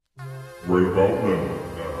Right about now,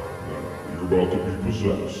 you're about to be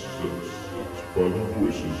possessed by the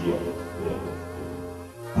voices of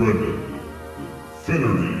Brendan,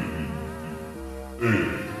 Finnery, and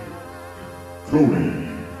Cody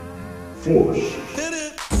Force.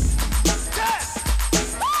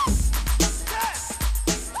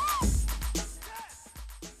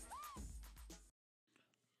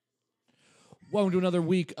 Welcome to another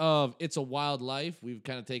week of It's a Wild Life. We've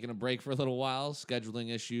kind of taken a break for a little while, scheduling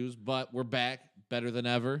issues, but we're back better than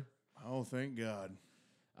ever. Oh, thank God.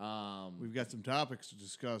 We've got some topics to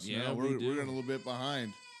discuss. Yeah, now. we do. We're getting a little bit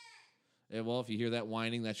behind. Well, if you hear that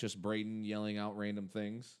whining, that's just Braden yelling out random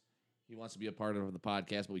things. He wants to be a part of the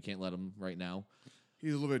podcast, but we can't let him right now.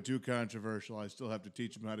 He's a little bit too controversial. I still have to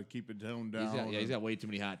teach him how to keep it toned down. He's got way too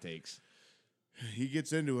many hot takes. He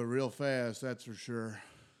gets into it real fast, that's for sure.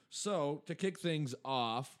 So, to kick things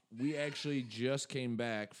off, we actually just came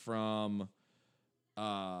back from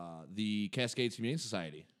the Cascades Humane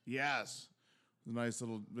Society. Yes. The nice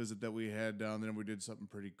little visit that we had down there. We did something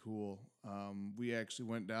pretty cool. We actually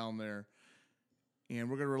went down there, and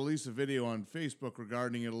we're going to release a video on Facebook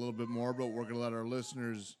regarding it a little bit more, but we're going to let our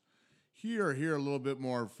listeners hear a little bit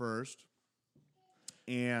more first.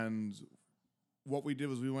 And what we did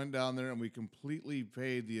was we went down there and we completely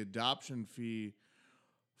paid the adoption fee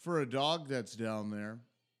for a dog that's down there.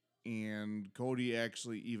 And Cody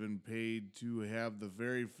actually even paid to have the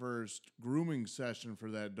very first grooming session for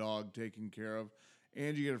that dog taken care of,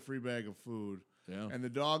 and you get a free bag of food. Yeah. And the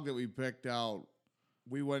dog that we picked out,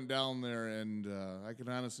 we went down there, and I can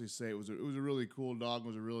honestly say it was a really cool dog. It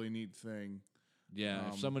was a really neat thing. Yeah,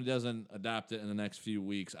 if someone doesn't adopt it in the next few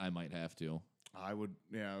weeks, I might have to. I would,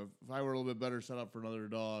 yeah. If I were a little bit better set up for another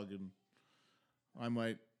dog, and I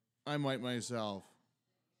might myself.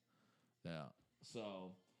 Yeah.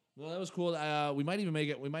 So, well, that was cool. We might even make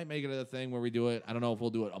it. We might make it a thing where we do it. I don't know if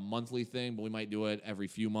we'll do it a monthly thing, but we might do it every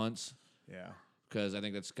few months. Yeah. Because I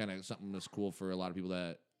think that's kind of something that's cool for a lot of people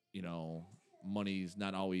that, you know, money's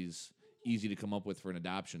not always easy to come up with for an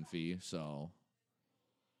adoption fee. So,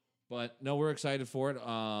 but no, we're excited for it.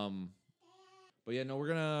 But yeah, no, we're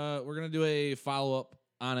gonna do a follow up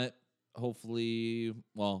on it. Hopefully,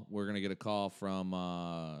 well, we're gonna get a call from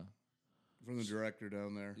the director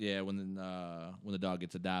down there. Yeah, when the dog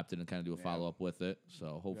gets adopted and kind of do a follow up with it.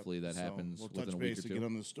 So hopefully that happens We'll within touch a week base or two. again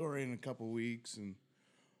on the story in a couple weeks, and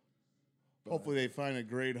hopefully they find a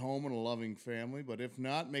great home and a loving family. But if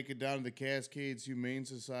not, make it down to the Cascades Humane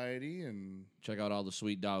Society and Check out all the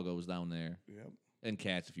sweet doggos down there. Yep. And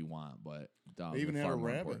cats if you want, but dogs. They even are had far a more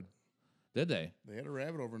rabbit. important. Did they? They had a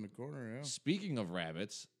rabbit over in the corner. Yeah. Speaking of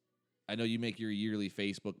rabbits, I know you make your yearly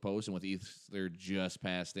Facebook post, and with Easter just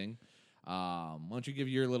passing, why don't you give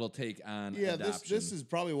your little take on adoption? This is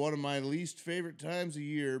probably one of my least favorite times of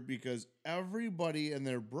year because everybody and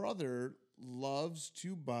their brother loves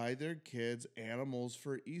to buy their kids animals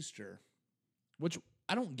for Easter. Which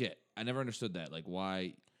I don't get. I never understood that. Like,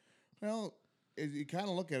 why? Well, you kind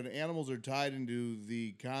of look at it, animals are tied into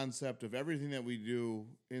the concept of everything that we do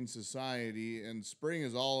in society, and spring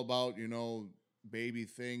is all about, baby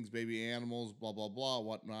things, baby animals, blah, blah, blah,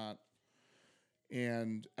 whatnot.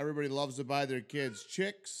 And everybody loves to buy their kids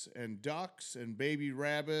chicks and ducks and baby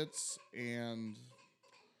rabbits. And,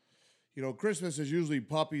 Christmas is usually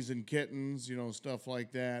puppies and kittens, stuff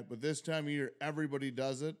like that. But this time of year, everybody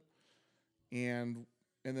does it. And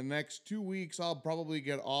in the next 2 weeks, I'll probably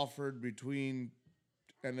get offered between,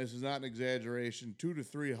 and this is not an exaggeration, 200 to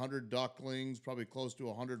 300 ducklings, probably close to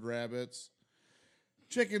 100 rabbits.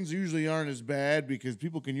 Chickens usually aren't as bad because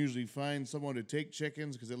people can usually find someone to take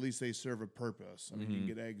chickens because at least they serve a purpose. I mean, you can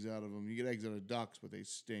get eggs out of them. You get eggs out of ducks, but they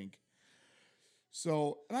stink.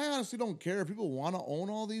 So, and I honestly don't care if people want to own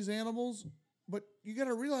all these animals, but you got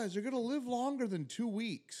to realize they're going to live longer than 2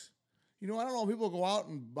 weeks. I don't know if people go out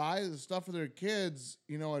and buy the stuff for their kids,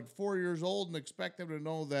 at 4 years old and expect them to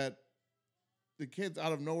know that the kids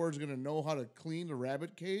out of nowhere is going to know how to clean a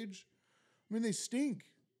rabbit cage. I mean, they stink.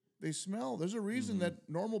 They smell. There's a reason that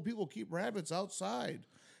normal people keep rabbits outside.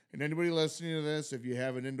 And anybody listening to this, if you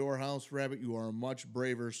have an indoor house rabbit, you are a much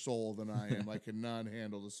braver soul than I am. I cannot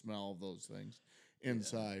handle the smell of those things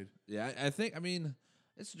inside. Yeah, I think,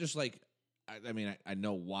 it's just like, I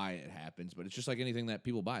know why it happens, but it's just like anything that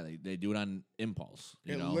people buy. They do it on impulse.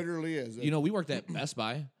 It literally is. We worked at Best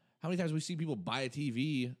Buy. How many times we see people buy a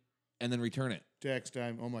TV and then return it? Tax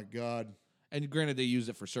time. Oh, my God. And granted, they use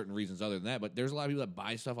it for certain reasons other than that, but there's a lot of people that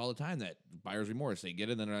buy stuff all the time that buyer's remorse. They get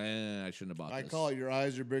it, and then I shouldn't have bought this. I call it your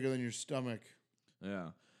eyes are bigger than your stomach. Yeah.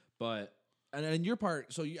 But, and your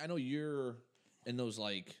part, so I know you're in those,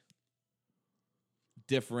 like,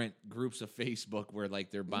 different groups of Facebook where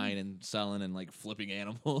like they're buying and selling and like flipping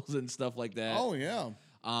animals and stuff like that. Oh yeah.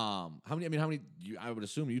 How many? I would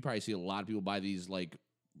assume you probably see a lot of people buy these like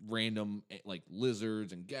random like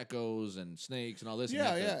lizards and geckos and snakes and all this.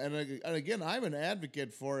 Yeah, and yeah. that. And again, I'm an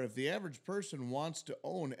advocate for if the average person wants to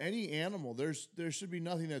own any animal, there should be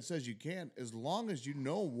nothing that says you can't, as long as you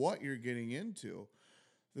know what you're getting into.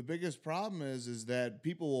 The biggest problem is that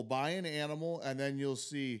people will buy an animal and then you'll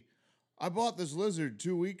see, I bought this lizard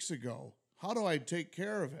 2 weeks ago. How do I take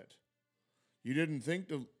care of it? You didn't think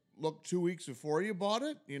to look 2 weeks before you bought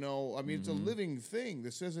it? You know, I mean, it's a living thing.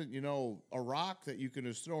 This isn't, you know, a rock that you can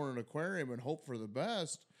just throw in an aquarium and hope for the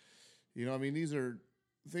best. You know, I mean, these are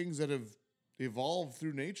things that have evolved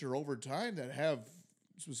through nature over time that have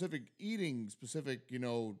specific eating, specific, you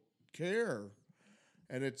know, care.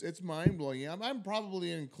 And it's mind-blowing. Yeah, I'm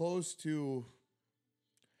probably in close to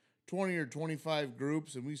 20 or 25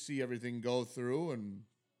 groups, and we see everything go through, and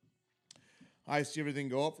I see everything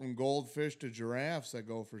go up from goldfish to giraffes that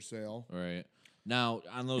go for sale. Right. Now,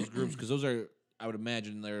 on those groups, because those are, I would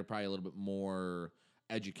imagine they're probably a little bit more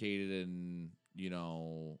educated and, you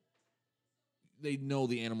know, they know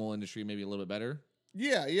the animal industry maybe a little bit better.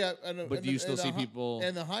 Yeah, yeah. But do you still see people...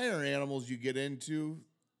 And the higher animals you get into,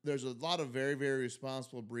 there's a lot of very, very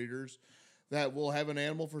responsible breeders that will have an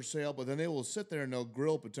animal for sale, but then they will sit there and they'll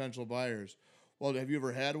grill potential buyers. Well, have you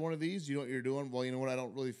ever had one of these? You know what you're doing? Well, you know what? I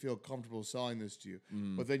don't really feel comfortable selling this to you.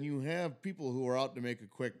 But then you have people who are out to make a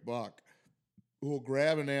quick buck, who will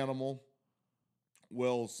grab an animal,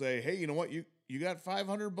 will say, hey, you know what? You got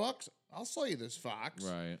 $500? I'll sell you this fox.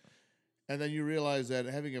 Right. And then you realize that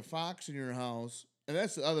having a fox in your house, and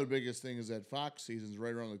that's the other biggest thing, is that fox season's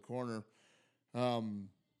right around the corner.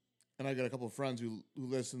 And I got a couple of friends who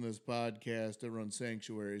listen to this podcast that run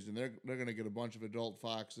sanctuaries, and they're going to get a bunch of adult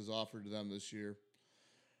foxes offered to them this year.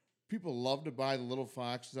 People love to buy the little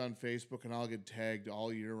foxes on Facebook, and I'll get tagged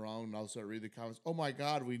all year round, and I'll start reading the comments. Oh, my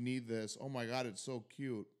God, we need this. Oh, my God, it's so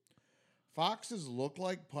cute. Foxes look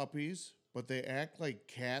like puppies, but they act like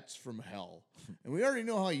cats from hell. And we already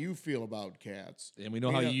know how you feel about cats. And we know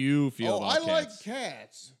how you feel about cats. I like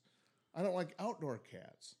cats. I don't like outdoor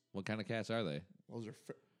cats. What kind of cats are they? Those are...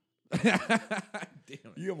 Damn it.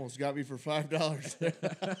 You almost got me for $5.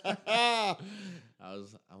 I'm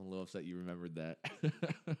a little upset you remembered that.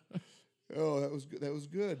 Oh, that was good. That was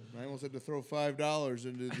good. I almost had to throw $5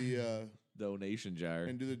 into the donation jar.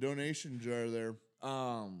 into the donation jar there.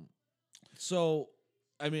 So,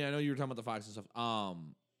 I mean, I know you were talking about the fox and stuff.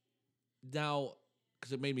 Now,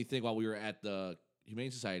 because it made me think while we were at the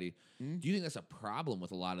Humane Society, do you think that's a problem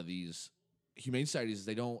with a lot of these Humane Societies? Is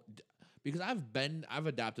they don't. Because I've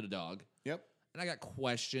adopted a dog. Yep. And I got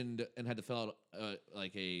questioned and had to fill out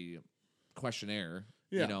like a questionnaire.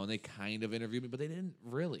 Yeah. You know, and they kind of interviewed me, but they didn't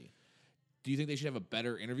really. Do you think they should have a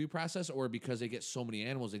better interview process, or because they get so many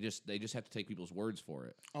animals, they just have to take people's words for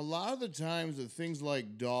it? A lot of the times with things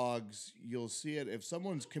like dogs, you'll see it if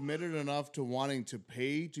someone's committed enough to wanting to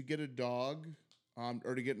pay to get a dog,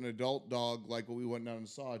 or to get an adult dog like what we went down and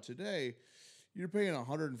saw today. You're paying a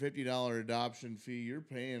 $150 adoption fee. You're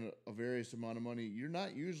paying a various amount of money. You're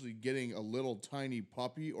not usually getting a little tiny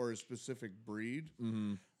puppy or a specific breed.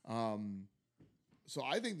 So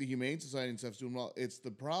I think the Humane Society and stuff's doing well. It's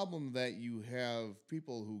the problem that you have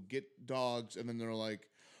people who get dogs and then they're like,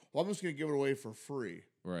 well, I'm just going to give it away for free.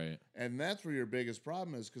 Right. And that's where your biggest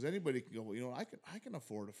problem is, because anybody can go, well, you know, I can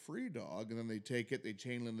afford a free dog. And then they take it, they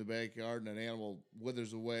chain it in the backyard, and an animal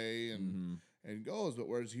withers away and goes. But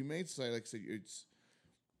whereas Humane Society, like I said, it's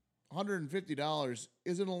 $150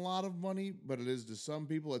 isn't a lot of money, but it is to some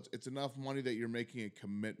people. It's enough money that you're making a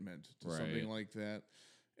commitment to something like that.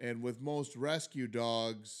 And with most rescue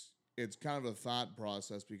dogs, it's kind of a thought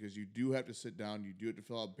process, because you do have to sit down, you do have to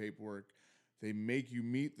fill out paperwork. They make you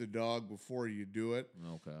meet the dog before you do it.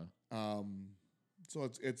 Okay. So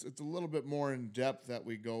it's a little bit more in depth that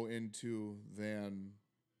we go into than,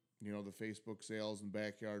 you know, the Facebook sales and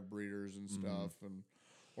backyard breeders and stuff, and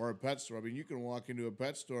or a pet store. I mean, you can walk into a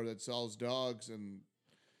pet store that sells dogs, and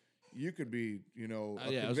you could be, you know,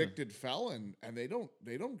 a convicted felon, and they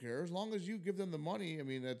don't care as long as you give them the money. I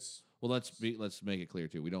mean, that's let's make it clear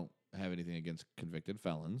too. We don't have anything against convicted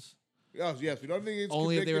felons. Yes, we don't think it's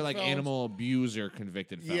only if they were like felons. Animal abuser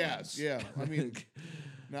convicted felons. Yes, yeah. I mean,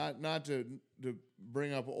 not to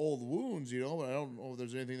bring up old wounds, you know, but I don't know if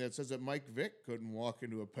there's anything that says that Mike Vick couldn't walk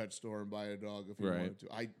into a pet store and buy a dog if he wanted to.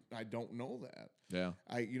 I don't know that. Yeah.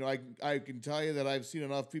 I can tell you that I've seen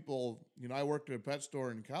enough people, you know, I worked at a pet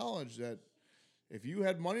store in college, that if you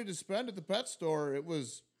had money to spend at the pet store, it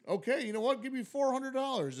was, okay, you know what, give me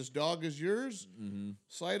 $400. This dog is yours.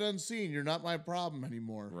 Sight unseen. You're not my problem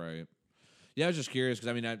anymore. Right. Yeah, I was just curious because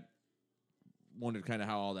I mean I wondered kind of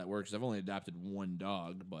how all that works. I've only adopted one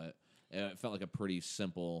dog, but it felt like a pretty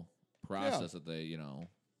simple process that they,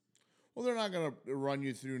 Well, they're not going to run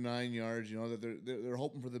you through 9 yards. You know that they're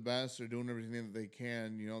hoping for the best. They're doing everything that they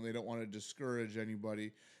can. You know, they don't want to discourage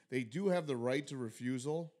anybody. They do have the right to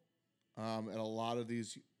refusal at a lot of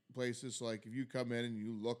these places. So, like if you come in and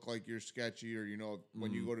you look like you're sketchy, or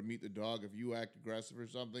when you go to meet the dog, if you act aggressive or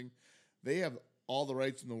something, they have all the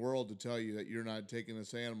rights in the world to tell you that you're not taking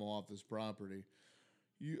this animal off this property.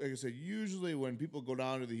 Like I said, usually when people go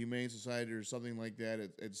down to the Humane Society or something like that,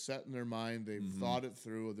 it's set in their mind. They've thought it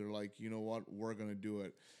through. They're like, you know what, we're going to do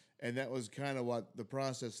it. And that was kind of what the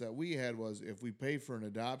process that we had was, if we pay for an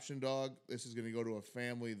adoption dog, this is going to go to a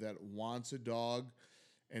family that wants a dog,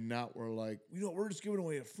 and not we're like, we're just giving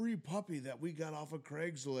away a free puppy that we got off of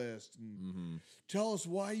Craigslist, and tell us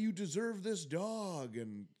why you deserve this dog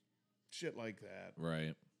and shit like that.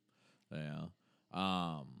 Right.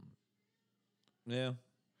 Yeah. Yeah.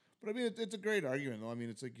 But I mean, it's a great argument, though. I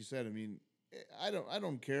mean, it's like you said. I mean, I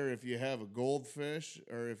don't care if you have a goldfish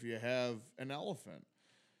or if you have an elephant.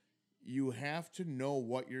 You have to know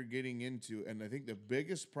what you're getting into, and I think the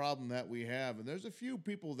biggest problem that we have, and there's a few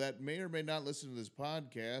people that may or may not listen to this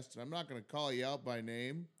podcast, and I'm not going to call you out by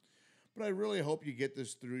name, but I really hope you get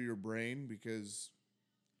this through your brain, because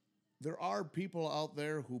there are people out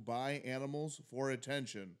there who buy animals for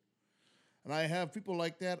attention. And I have people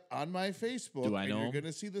like that on my Facebook. Do I know? And you're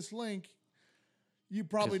going to see this link. You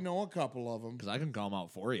probably know a couple of them. Because I can call them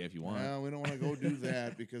out for you if you want. Well, we don't want to go do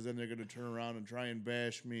that, because then they're going to turn around and try and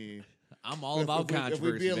bash me. I'm all about controversy.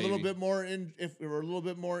 If we be a little bit more if we were a little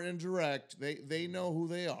bit more indirect, they know who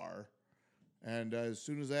they are, and as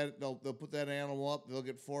soon as they'll put that animal up, they'll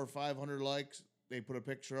get 400 or 500 likes. They put a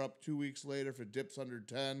picture up 2 weeks later. If it dips under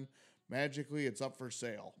 10, magically it's up for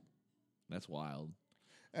sale. That's wild.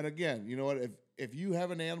 And again, you know what? If you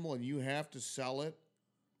have an animal and you have to sell it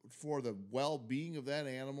for the well-being of that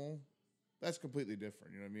animal, that's completely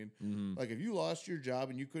different. You know what I mean? Mm-hmm. Like if you lost your job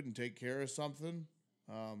and you couldn't take care of something,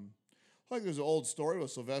 like there's an old story with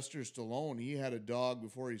Sylvester Stallone. He had a dog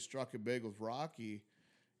before he struck it big with Rocky,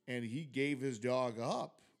 and he gave his dog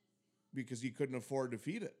up because he couldn't afford to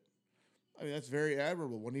feed it. I mean, that's very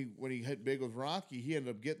admirable. When he hit big with Rocky, he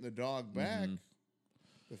ended up getting the dog back. Mm-hmm.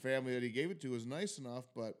 The family that he gave it to was nice enough,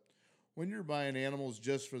 but when you're buying animals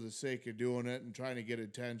just for the sake of doing it and trying to get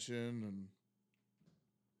attention, and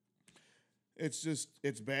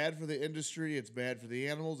it's bad for the industry, it's bad for the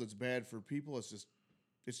animals, it's bad for people, it's just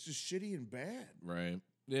shitty and bad. Right.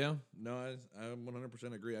 Yeah. No, I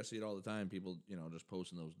 100% agree. I see it all the time. People, just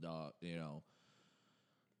posting those dog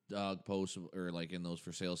posts, or like in those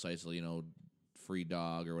for sale sites, free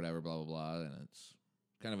dog or whatever, blah, blah, blah. And it's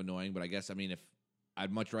kind of annoying, but I guess, if I'd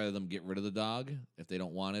much rather them get rid of the dog if they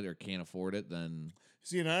don't want it or can't afford it, then.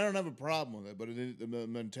 See, and I don't have a problem with it, but the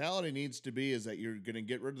mentality needs to be is that you're going to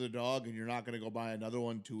get rid of the dog and you're not going to go buy another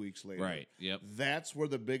one 2 weeks later. Right. Yep. That's where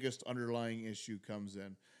the biggest underlying issue comes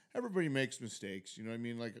in. Everybody makes mistakes. You know what I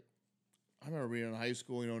mean? Like, I remember being in high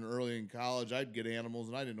school, and early in college, I'd get animals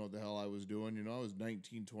and I didn't know what the hell I was doing. I was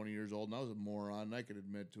 19, 20 years old and I was a moron, and I could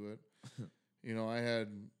admit to it. I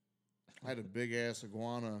had a big ass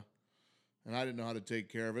iguana, and I didn't know how to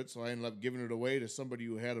take care of it, so I ended up giving it away to somebody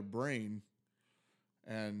who had a brain.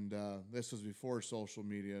 And this was before social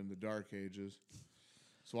media in the dark ages.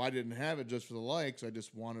 So I didn't have it just for the likes. I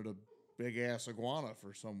just wanted a big-ass iguana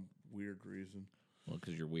for some weird reason. Well,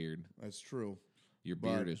 because you're weird. That's true. Your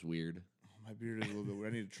beard is weird. My beard is a little bit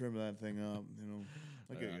weird. I need to trim that thing up.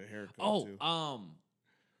 I gotta get a haircut, too.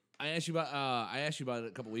 I asked you about it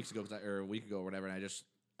a couple weeks ago, or a week ago or whatever, and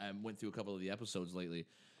I went through a couple of the episodes lately.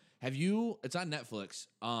 It's on Netflix,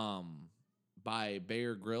 by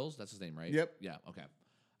Bear Grylls. That's his name, right? Yep. Yeah, okay.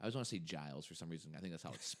 I always want to say Giles for some reason. I think that's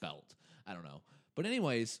how it's spelled. I don't know. But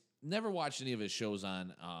anyways, never watched any of his shows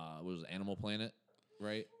on, what was it, Animal Planet,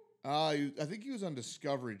 right? I think he was on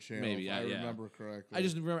Discovery Channel, maybe, if I remember correctly.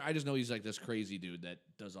 I just know he's like this crazy dude that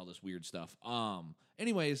does all this weird stuff.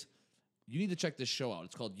 Anyways, you need to check this show out.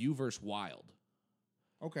 It's called You vs. Wild.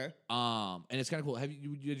 Okay. And it's kind of cool.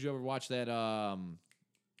 Did you ever watch that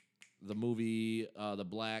the movie, the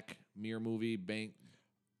Black Mirror movie, Bank?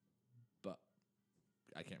 But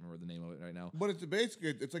I can't remember the name of it right now. But it's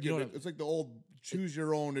basically it's like it's like the old choose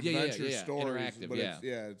your own adventure stories. Interactive, but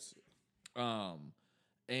it's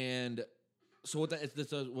and so what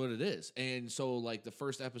it is. And so like the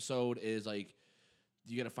first episode is like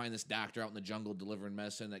you got to find this doctor out in the jungle delivering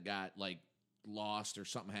medicine that got like lost or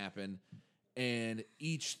something happened. And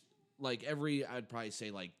I'd probably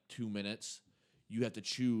say like 2 minutes, you have to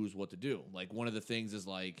choose what to do. Like one of the things is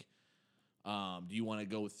like, Do you want to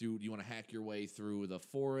go through? Do you want to hack your way through the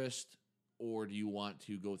forest, or do you want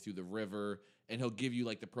to go through the river? And he'll give you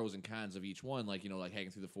like the pros and cons of each one, like like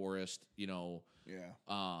hacking through the forest,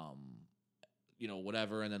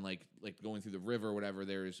 whatever, and then like going through the river, or whatever.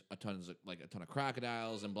 There's a ton of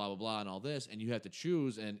crocodiles and blah blah blah and all this, and you have to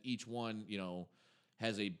choose, and each one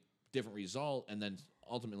has a different result, and then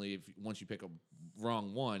ultimately, once you pick a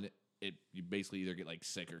wrong one, you basically either get like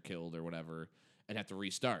sick or killed or whatever, and have to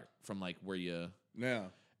restart from like where you. Yeah.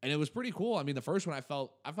 And it was pretty cool. I mean, the first one I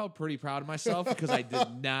felt pretty proud of myself because I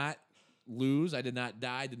did not lose, I did not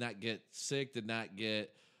die, did not get sick, did not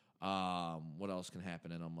get what else can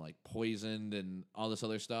happen in them, like poisoned and all this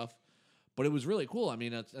other stuff. But it was really cool. I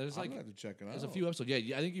mean, it's like I'm gonna have to check it out. There's a few episodes.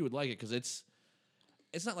 Yeah, I think you would like it because it's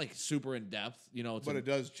not like super in depth, but it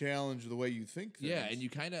does challenge the way you think things. Yeah, and you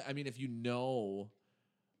kind of, I mean, if you know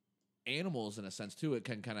animals in a sense too, it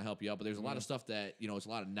can kind of help you out. But there's a lot of stuff that it's a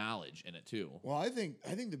lot of knowledge in it too. Well, I think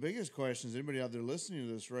the biggest question is, anybody out there listening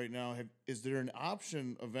to this right now, is there an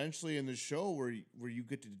option eventually in the show where you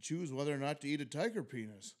get to choose whether or not to eat a tiger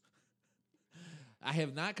penis? I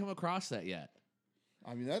have not come across that yet.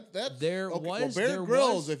 I mean that's there okay, was Bear there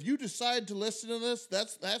Grylls. was, if you decide to listen to this,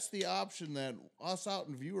 that's the option that us out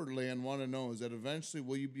in viewer land want to know, is that eventually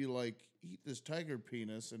will you be like, eat this tiger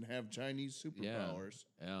penis and have Chinese superpowers?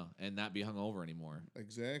 Yeah, and not be hungover anymore.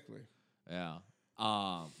 Exactly. Yeah.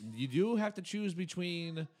 You do have to choose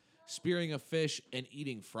between spearing a fish and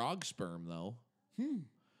eating frog sperm, though.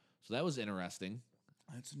 So that was interesting.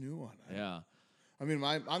 That's a new one. Yeah. I mean,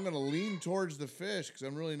 I'm going to lean towards the fish because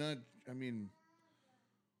I'm really not. I mean,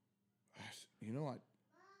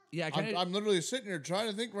 Yeah, I'm literally sitting here trying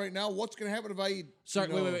to think right now what's going to happen if I eat. Sorry,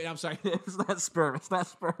 wait. I'm sorry. It's not sperm. It's not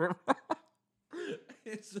sperm.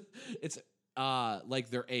 it's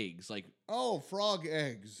like their eggs. Like, oh, frog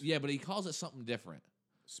eggs. Yeah, but he calls it something different.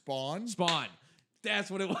 Spawn.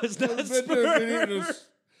 That's what it was. Not sperm.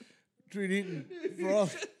 Between eating frog.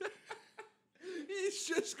 He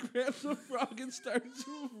just grabs a frog and starts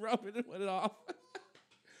rubbing it off.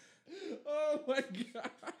 Oh my god!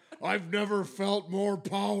 I've never felt more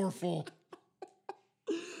powerful.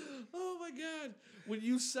 Oh my god! When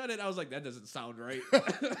you said it, I was like, "That doesn't sound right."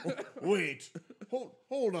 Wait,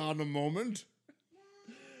 hold on a moment.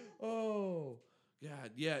 Oh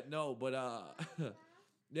god, yeah, no, but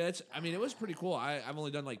yeah, it was pretty cool. I've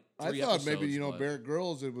only done like 3 I thought episodes, maybe Bear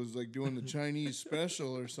Grylls, it was like doing the Chinese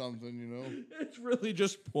special or something. It's really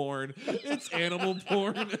just porn. It's animal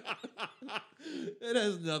porn. It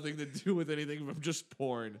has nothing to do with anything from just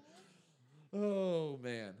porn. Oh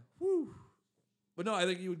man, whew. But no, I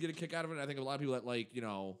think you would get a kick out of it. I think a lot of people that like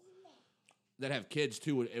that have kids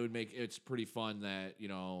too, it's pretty fun that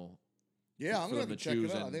Yeah, I'm gonna have to check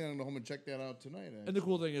it out. I and- think I'm gonna go home and check that out tonight. And the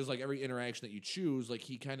cool thing is, like, every interaction that you choose, like,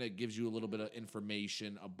 he kind of gives you a little bit of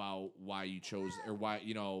information about why you chose, or why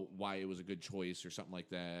it was a good choice, or something like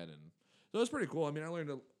that. And so it's pretty cool. I mean, I learned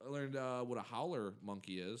what a howler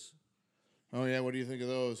monkey is. Oh yeah, what do you think of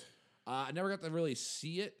those? I never got to really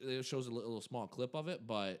see it. It shows a little small clip of it,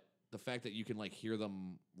 but the fact that you can like hear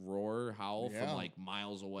them roar, howl from like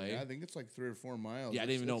miles away. Yeah, I think it's like 3 or 4 miles. Yeah, I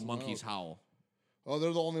didn't even know It's monkeys loud. howl. Oh,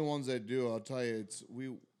 they're the only ones that do. I'll tell you,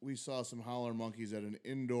 we saw some howler monkeys at an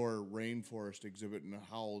indoor rainforest exhibit and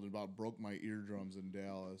howled and about broke my eardrums in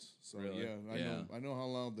Dallas. So Really? yeah, I know how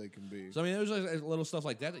loud they can be. So I mean, there's like little stuff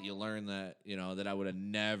like that you learn that that I would have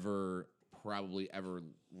never probably ever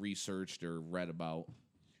researched or read about.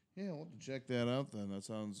 Yeah, we'll have to check that out then. That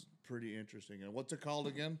sounds pretty interesting. And what's it called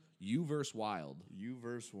again? You vs. Wild. You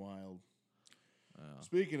vs. Wild.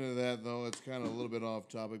 Speaking of that, though, it's kind of a little bit off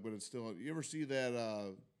topic, but it's still. You ever see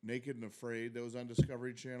that Naked and Afraid that was on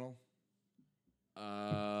Discovery Channel?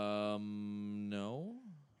 No.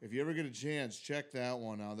 If you ever get a chance, check that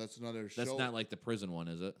one out. That's another show. That's not like the prison one,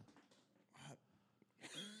 is it?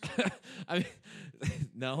 I mean,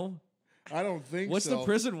 no. I don't think What's so. the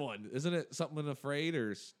prison one? Isn't it something afraid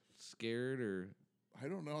or scared or? I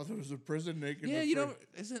don't know. There was a prison Naked. Yeah, and Afraid.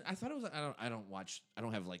 isn't? I thought it was. I don't watch. I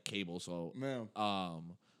don't have like cable, so. No.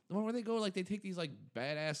 The one where they go like they take these like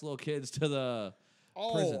badass little kids to the.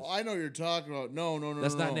 Oh, prisons. I know what you're talking about. No.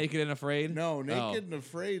 That's not Naked and Afraid. No, Naked Oh. and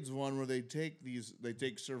Afraid's one where they take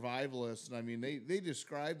survivalists, and I mean they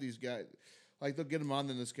describe these guys like they'll get them on,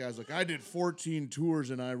 and this guy's like, I did 14 tours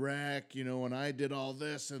in Iraq, and I did all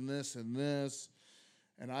this and this and this,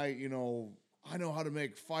 and I know how to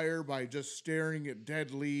make fire by just staring at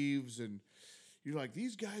dead leaves, and you're like,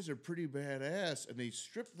 these guys are pretty badass, and they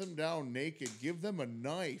strip them down naked, give them a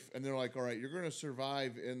knife, and they're like, all right, you're gonna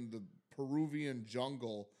survive in the Peruvian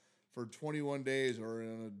jungle for 21 days or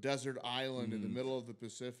in a desert island in the middle of the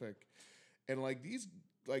Pacific. And like these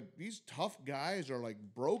like these tough guys are like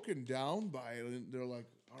broken down by it, and they're like,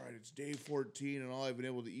 all right, it's day 14, and all I've been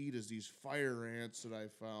able to eat is these fire ants that I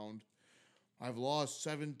found. I've lost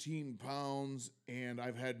 17 pounds, and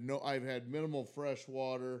I've had minimal fresh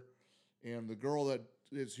water, and the girl that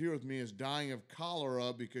is here with me is dying of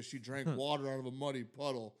cholera because she drank water out of a muddy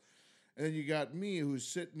puddle. And then you got me who's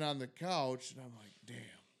sitting on the couch, and I'm like, damn,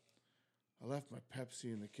 I left my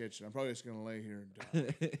Pepsi in the kitchen. I'm probably just gonna lay here and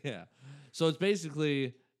die. Yeah. So it's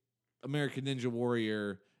basically American Ninja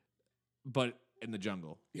Warrior, but in the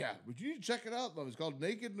jungle. Yeah, but you need to check it out though. It's called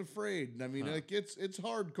Naked and Afraid, and I mean, like it's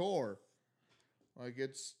hardcore. Like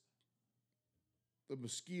it's the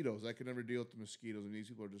mosquitoes. I could never deal with the mosquitoes, and these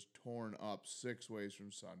people are just torn up 6 ways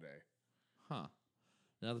from Sunday. Huh.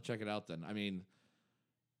 Now to check it out then. I mean,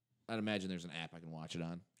 I'd imagine there's an app I can watch it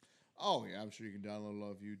on. Oh yeah, I'm sure you can download it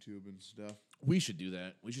off YouTube and stuff. We should do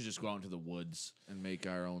that. We should just go out into the woods and make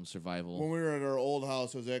our own survival. When we were at our old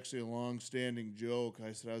house, it was actually a long-standing joke.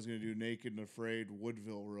 I said I was going to do Naked and Afraid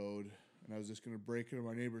Woodville Road, and I was just going to break into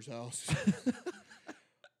my neighbor's house.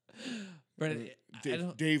 Brendan,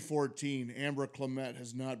 Day 14, Amber Clement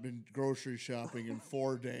has not been grocery shopping in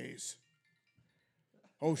 4 days.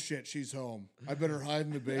 Oh shit, she's home. I better hide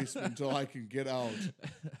in the basement until I can get out.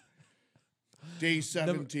 Day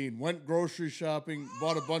 17, went grocery shopping,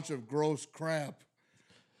 bought a bunch of gross crap.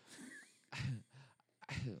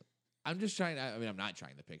 I'm just trying. I mean, I'm not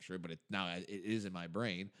trying to picture it, but it is in my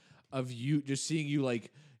brain of you just seeing you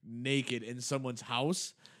like naked in someone's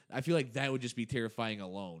house. I feel like that would just be terrifying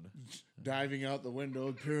alone. Diving out the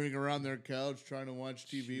window, peering around their couch, trying to watch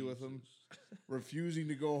TV with them, refusing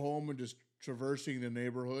to go home and just traversing the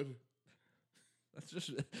neighborhood. That's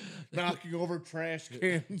just knocking over trash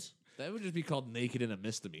cans. That would just be called naked in a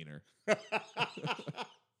misdemeanor. We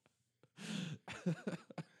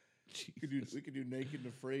could do Naked and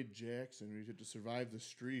Afraid Jackson. We have to survive the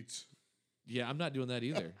streets. Yeah, I'm not doing that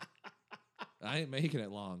either. I ain't making it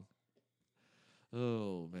long.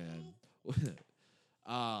 Oh man.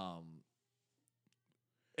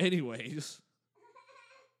 Anyways,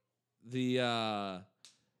 I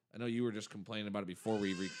know you were just complaining about it before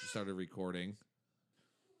we started recording,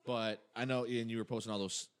 but I know Ian, you were posting all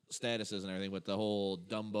those statuses and everything with the whole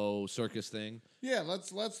Dumbo circus thing. Yeah, let's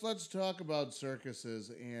talk about circuses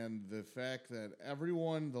and the fact that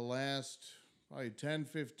everyone the last probably 10,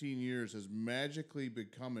 15 years has magically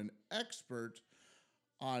become an expert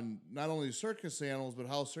on not only circus animals, but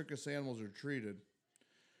how circus animals are treated.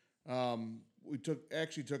 We took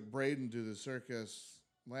Braden to the circus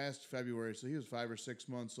last February, so he was 5 or 6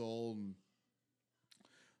 months old, and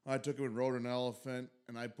I took him and rode an elephant,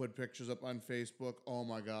 and I put pictures up on Facebook. Oh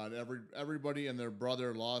my God, everybody and their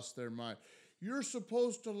brother lost their mind. You're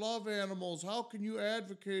supposed to love animals. How can you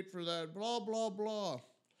advocate for that? Blah, blah, blah.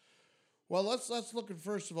 Well, let's look at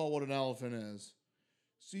first of all what an elephant is.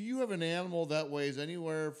 So you have an animal that weighs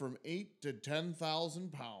anywhere from 8 to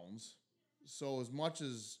 10,000 pounds, so as much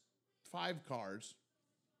as 5 cars.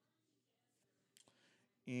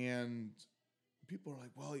 And people are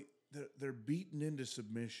like, well, they're beaten into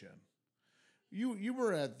submission. You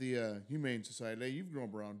were at the Humane Society. You've grown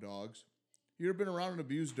up around dogs. You ever been around an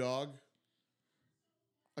abused dog?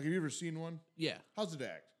 Like, have you ever seen one? Yeah. How's it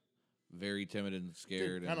act? Very timid and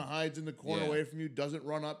scared. Kind of hides in the corner away from you, doesn't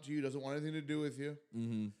run up to you, doesn't want anything to do with you.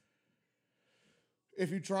 Mm-hmm.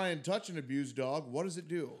 If you try and touch an abused dog, what does it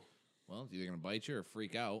do? Well, it's either going to bite you or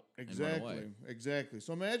freak out and run away. Exactly.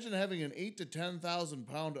 So imagine having an 8 to 10,000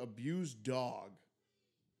 pound abused dog.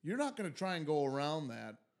 You're not going to try and go around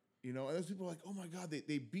that. You know, and those people are like, oh my God,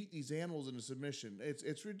 they beat these animals into submission.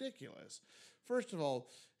 It's ridiculous. First of all,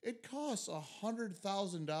 it costs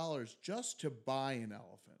 $100,000 just to buy an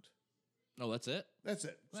elephant. Oh, that's it? That's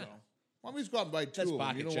it. Yeah. So why don't we just go out and buy 2 That's of them?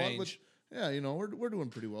 pocket You know change. what? Yeah, you know, we're doing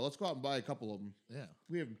pretty well. Let's go out and buy a couple of them. Yeah.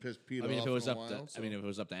 We haven't pissed Pete I mean, off if it was in a up while. to, I mean, if it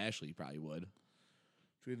was up to Ashley, you probably would.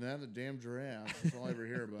 Between that and the damn giraffe, that's all I ever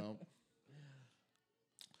hear about.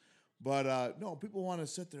 But no, people want to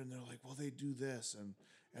sit there and they're like, well, they do this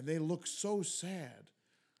and they look so sad.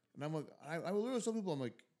 And I'm like, I literally tell people, I'm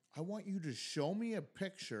like, I want you to show me a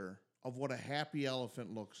picture of what a happy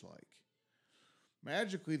elephant looks like.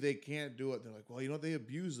 Magically, they can't do it. They're like, well, you know, they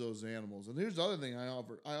abuse those animals. And here's the other thing I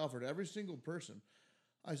offered every single person.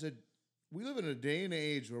 I said, we live in a day and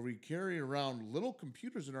age where we carry around little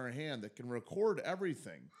computers in our hand that can record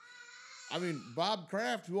everything. I mean, Bob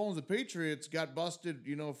Kraft, who owns the Patriots, got busted,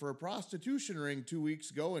 you know, for a prostitution ring 2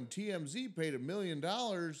 weeks ago, and TMZ paid $1 million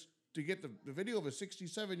to get the video of a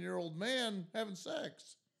 67-year-old man having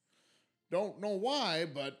sex. Don't know why,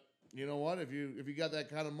 but you know what? If you got that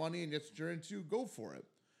kind of money and that's what you're into, go for it.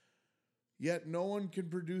 Yet no one can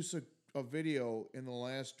produce a video in the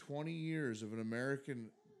last 20 years of an American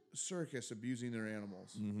circus abusing their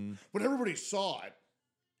animals. Mm-hmm. But everybody saw it.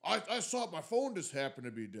 I saw it. My phone just happened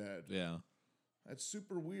to be dead. Yeah. That's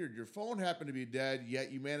super weird. Your phone happened to be dead,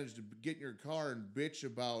 yet you managed to get in your car and bitch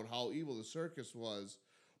about how evil the circus was,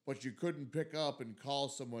 but you couldn't pick up and call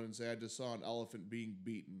someone and say, I just saw an elephant being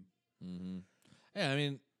beaten. Mm-hmm. Yeah, I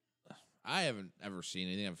mean, I haven't ever seen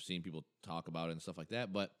anything. I've seen people talk about it and stuff like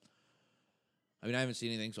that, but I mean, I haven't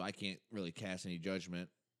seen anything, so I can't really cast any judgment.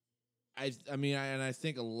 I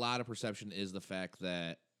think a lot of perception is the fact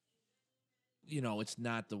that, you know, it's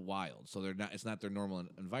not the wild, so it's not their normal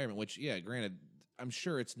environment. Which, yeah, granted, I'm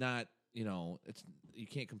sure it's not. You know, you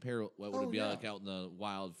can't compare what would it be like out in the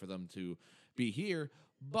wild for them to be here.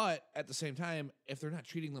 But at the same time, if they're not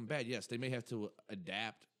treating them bad, yes, they may have to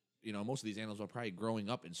adapt. You know, most of these animals are probably growing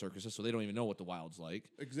up in circuses, so they don't even know what the wild's like.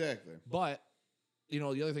 Exactly. But, you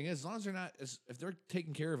know, the other thing is, as long as they're not, if they're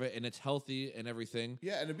taking care of it and it's healthy and everything.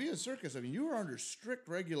 Yeah, and to be a circus, I mean, you are under strict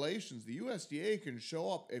regulations. The USDA can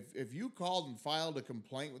show up. If you called and filed a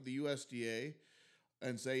complaint with the USDA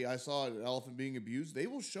and say, I saw an elephant being abused, they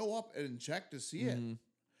will show up and check to see it. And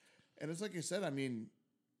it's like I said, I mean,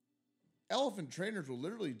 elephant trainers will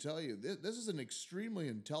literally tell you, this is an extremely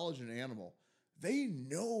intelligent animal. They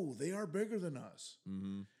know they are bigger than us.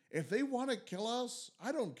 Mm-hmm. If they want to kill us,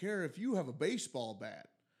 I don't care if you have a baseball bat.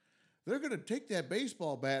 They're going to take that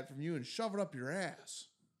baseball bat from you and shove it up your ass.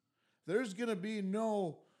 There's going to be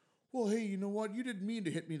no, well, hey, you know what? You didn't mean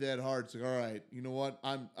to hit me that hard. It's like, all right, you know what?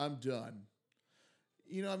 I'm done.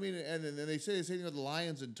 You know what I mean? And then they say the same thing with the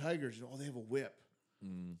lions and tigers. You know, oh, they have a whip.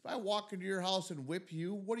 If I walk into your house and whip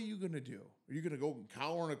you, what are you going to do? Are you going to go and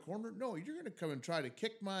cower in a corner? No, you're going to come and try to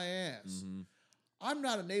kick my ass. Mm-hmm. I'm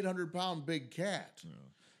not an 800-pound big cat.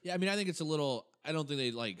 Yeah, I mean, I think it's a little. I don't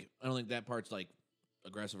think that part's like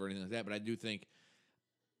aggressive or anything like that. But I do think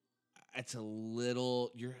it's a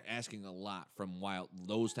little. You're asking a lot from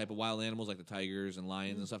those type of wild animals like the tigers and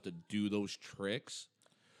lions and stuff to do those tricks.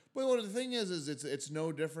 But what the thing is it's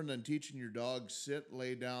no different than teaching your dog sit,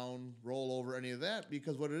 lay down, roll over, any of that,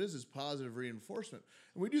 because what it is positive reinforcement.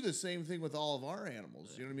 And we do the same thing with all of our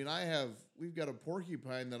animals. You know what I mean? We've got a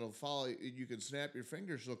porcupine that'll follow. You can snap your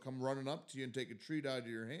fingers, she'll come running up to you and take a treat out of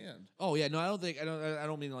your hand. Oh yeah, no, I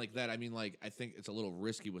don't mean like that. I mean like I think it's a little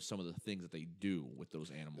risky with some of the things that they do with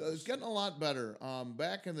those animals. It's getting a lot better.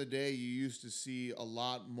 Back in the day, you used to see a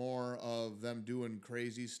lot more of them doing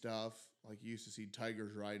crazy stuff. Like you used to see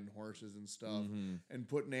tigers riding horses and stuff and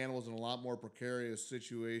putting animals in a lot more precarious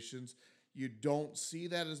situations. You don't see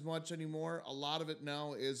that as much anymore. A lot of it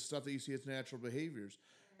now is stuff that you see as natural behaviors.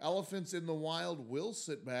 Elephants in the wild will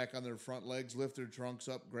sit back on their front legs, lift their trunks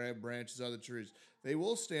up, grab branches out of the trees. They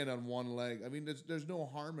will stand on one leg. I mean, there's no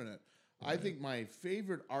harm in it. Right. I think my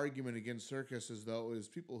favorite argument against circuses, though, is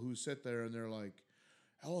people who sit there and they're like,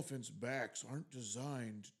 elephants' backs aren't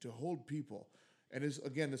designed to hold people. And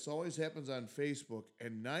this always happens on Facebook,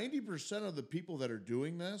 and 90% of the people that are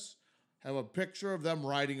doing this have a picture of them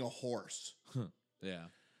riding a horse. Yeah.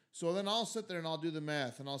 So then I'll sit there and I'll do the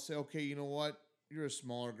math, and I'll say, okay, you know what? You're a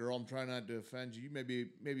smaller girl. I'm trying not to offend you. You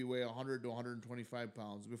maybe weigh 100 to 125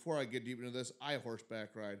 pounds. Before I get deep into this, I horseback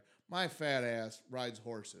ride. My fat ass rides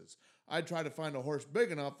horses. I try to find a horse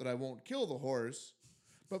big enough that I won't kill the horse,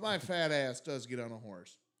 but my fat ass does get on a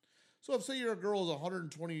horse. So if, say, you're a girl who's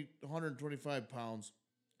 120, 125 pounds,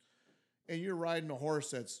 and you're riding a horse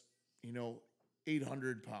that's,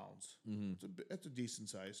 800 pounds. That's a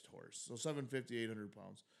decent-sized horse. So 750, 800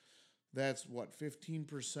 pounds. That's, what,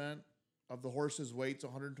 15% of the horse's weight's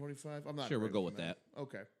 125? I'm not sure, we'll go with that.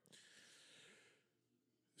 Okay.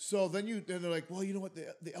 So then they're like, well, you know what?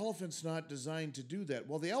 The elephant's not designed to do that.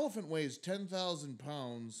 Well, the elephant weighs 10,000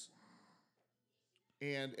 pounds,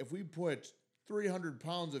 and if we put 300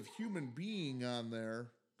 pounds of human being on there,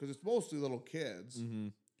 because it's mostly little kids,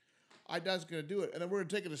 that's going to do it. And then we're going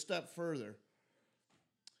to take it a step further.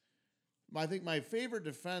 I think my favorite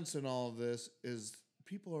defense in all of this is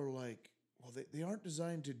people are like, well, they aren't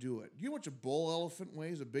designed to do it. Do you know how much a bull elephant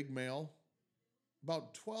weighs, a big male?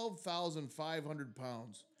 About 12,500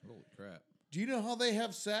 pounds. Holy crap. Do you know how they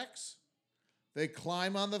have sex? They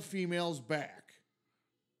climb on the female's back.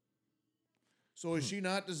 So is she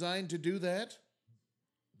not designed to do that?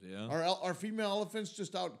 Yeah. Are female elephants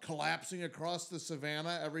just out collapsing across the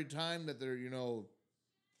savannah every time that they're,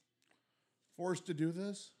 forced to do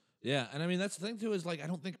this? Yeah, and I mean, that's the thing, too, is, like, I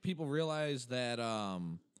don't think people realize that,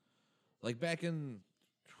 like, back in,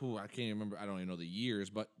 I can't even remember, I don't even know the years,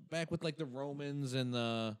 but back with, like, the Romans and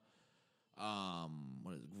the,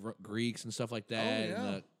 Greeks and stuff like that. Oh, yeah.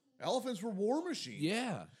 And elephants were war machines.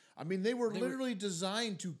 Yeah. I mean, they were literally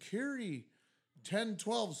designed to carry 10,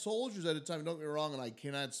 12 soldiers at a time. Don't get me wrong, and I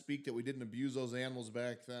cannot speak that we didn't abuse those animals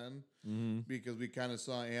back then because we kind of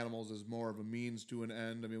saw animals as more of a means to an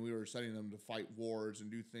end. I mean, we were sending them to fight wars and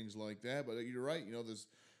do things like that. But you're right.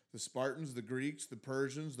 The Spartans, the Greeks, the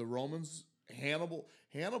Persians, the Romans, Hannibal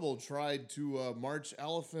tried to march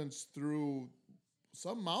elephants through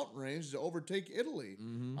some mountain range to overtake Italy.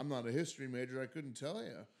 I'm not a history major. I couldn't tell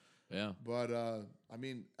you. Yeah. But, I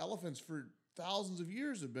mean, elephants for thousands of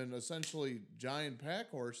years have been essentially giant pack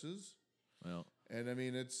horses. Well, And, I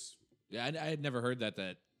mean, it's... yeah, I had never heard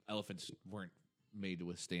that elephants weren't made to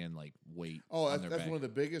withstand, like, weight Oh, on their that's back. one of the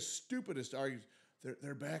biggest, stupidest arguments.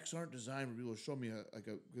 Their backs aren't designed for people to show me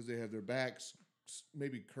because they have their backs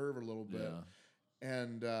maybe curve a little bit. Yeah.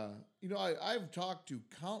 And, I've talked to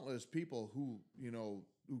countless people who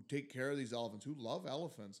take care of these elephants, who love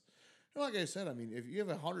elephants. Like I said, I mean, if you have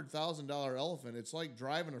 $100,000 elephant, it's like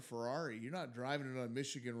driving a Ferrari. You're not driving it on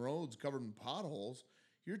Michigan roads covered in potholes.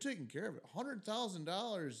 You're taking care of it.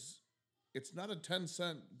 $100,000, it's not a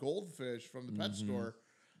 10-cent goldfish from the pet store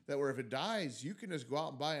that where if it dies, you can just go out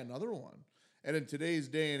and buy another one. And in today's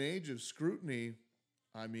day and age of scrutiny,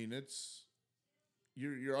 I mean,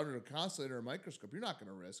 you're under constantly under a microscope. You're not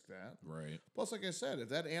going to risk that. Right. Plus, like I said, if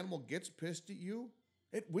that animal gets pissed at you,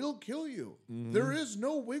 it will kill you. There is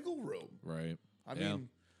no wiggle room. Right. I mean,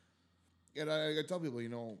 and I tell people,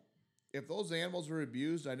 if those animals were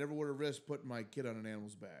abused, I never would have risked putting my kid on an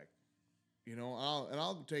animal's back.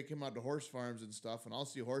 I'll take him out to horse farms and stuff, and I'll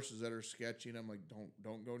see horses that are sketchy, and I'm like,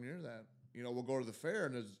 don't go near that. We'll go to the fair,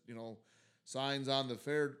 and there's signs on the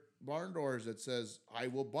fair barn doors that says, "I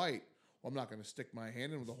will bite." Well, I'm not going to stick my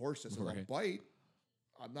hand in with a horse that says I'll bite.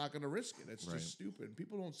 I'm not going to risk it. It's just stupid.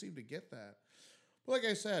 People don't seem to get that. But like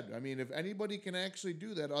I said, I mean, if anybody can actually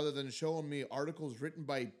do that other than showing me articles written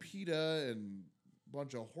by PETA and a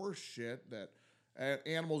bunch of horse shit that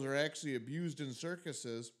animals are actually abused in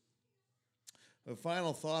circuses, the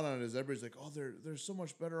final thought on it is everybody's like, oh, they're so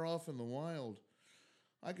much better off in the wild.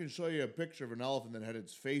 I can show you a picture of an elephant that had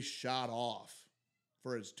its face shot off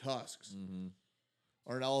for its tusks.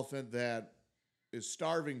 Or an elephant that is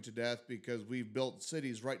starving to death because we've built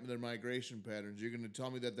cities right into their migration patterns. You're going to tell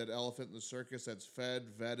me that elephant in the circus that's fed,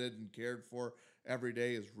 vetted, and cared for every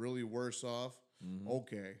day is really worse off?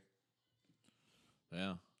 Okay.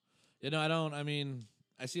 Yeah.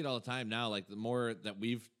 I see it all the time now. Like, the more that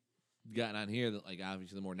we've gotten on here, that, like,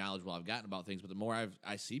 obviously the more knowledgeable I've gotten about things, but the more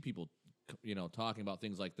I see people, talking about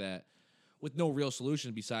things like that with no real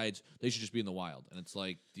solution besides they should just be in the wild. And it's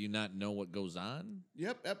like, do you not know what goes on?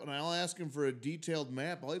 Yep. And I'll ask him for a detailed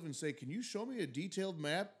map. I'll even say, can you show me a detailed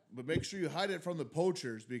map? But make sure you hide it from the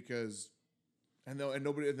poachers because, and they'll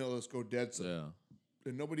just go dead.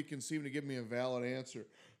 And nobody can seem to give me a valid answer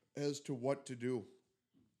as to what to do.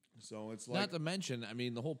 So it's like. Not to mention, I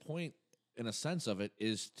mean, the whole point, in a sense of it,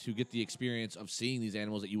 is to get the experience of seeing these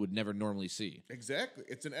animals that you would never normally see. Exactly.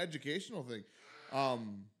 It's an educational thing.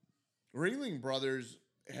 Ringling Brothers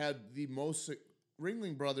had the most.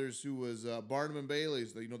 Ringling Brothers, who was Barnum and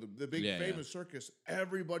Bailey's, the big famous circus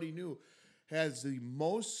everybody knew, has the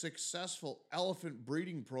most successful elephant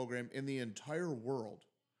breeding program in the entire world.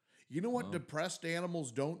 You know what depressed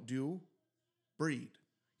animals don't do? Breed.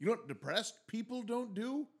 You know what depressed people don't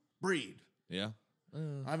do? Breed. Yeah.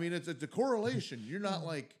 I mean, it's a correlation. You're not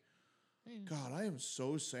like, God, I am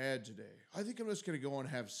so sad today. I think I'm just going to go and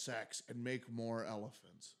have sex and make more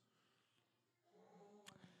elephants.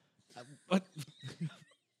 But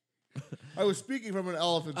I was speaking from an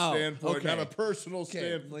elephant standpoint, not a personal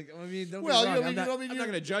standpoint. Like, I mean, don't Well, get me wrong. I I'm mean, not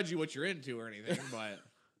going to judge you what you're into or anything, but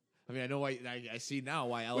I mean, I know why. I see now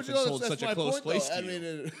why elephants hold such a close place to you. I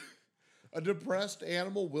mean, a depressed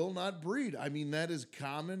animal will not breed. I mean, that is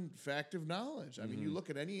common fact of knowledge. I mean, you look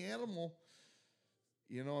at any animal,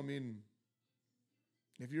 I mean,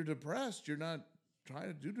 if you're depressed, you're not trying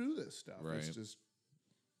to do this stuff. Right. It's just,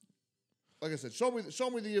 like I said, show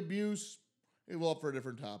me the abuse. It will up for a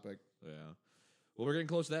different topic. Yeah. Well, we're getting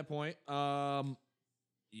close to that point.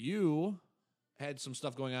 You had some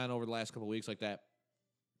stuff going on over the last couple of weeks, like that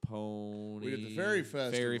pony. We did the Fairy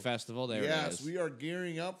Festival. Fairy Festival. There it is. Yes, we are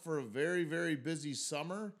gearing up for a very, very busy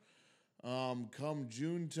summer. Come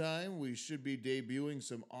June time, we should be debuting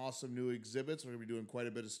some awesome new exhibits. We're going to be doing quite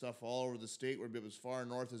a bit of stuff all over the state. We're going to be as far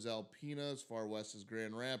north as Alpena, as far west as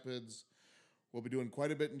Grand Rapids. We'll be doing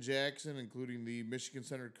quite a bit in Jackson, including the Michigan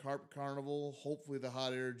Center Carp Carnival, hopefully the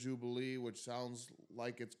Hot Air Jubilee, which sounds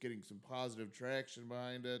like it's getting some positive traction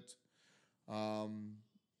behind it.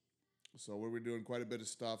 So we're doing quite a bit of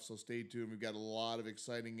stuff, so stay tuned. We've got a lot of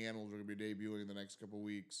exciting animals we're going to be debuting in the next couple of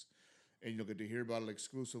weeks. And you'll get to hear about it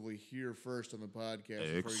exclusively here first on the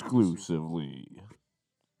podcast. Exclusively.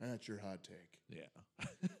 That's your hot take.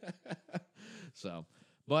 Yeah. So,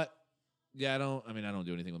 but yeah, I don't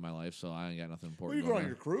do anything with my life, so I ain't got nothing Well, important. you go going on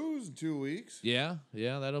your cruise in 2 weeks. Yeah,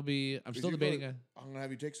 that'll be. I'm still You go- debating. I'm gonna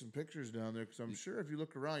have you take some pictures down there because I'm sure if you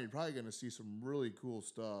look around, you're probably gonna see some really cool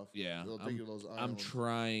stuff. Yeah, They'll take you to those I'm islands.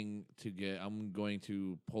 trying to get. I'm going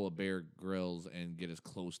to pull a Bear Grylls and get as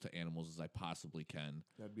close to animals as I possibly can.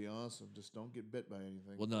 That'd be awesome. Just don't get bit by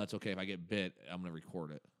anything. Well, no, that's okay. If I get bit, I'm gonna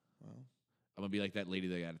record it. Well. I'm gonna be like that lady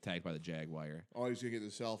that got attacked by the jaguar. Always gonna get the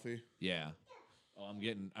selfie. Yeah. Oh, I'm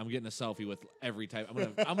getting a selfie with every type.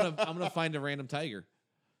 I'm gonna find a random tiger.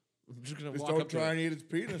 I'm just gonna Just walk don't up to try it. and eat its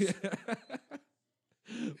penis.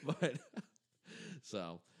 But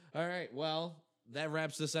so, all right. Well, that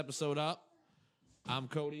wraps this episode up. I'm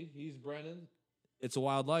Cody. He's Brennan. It's a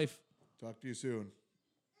wild life. Talk to you soon.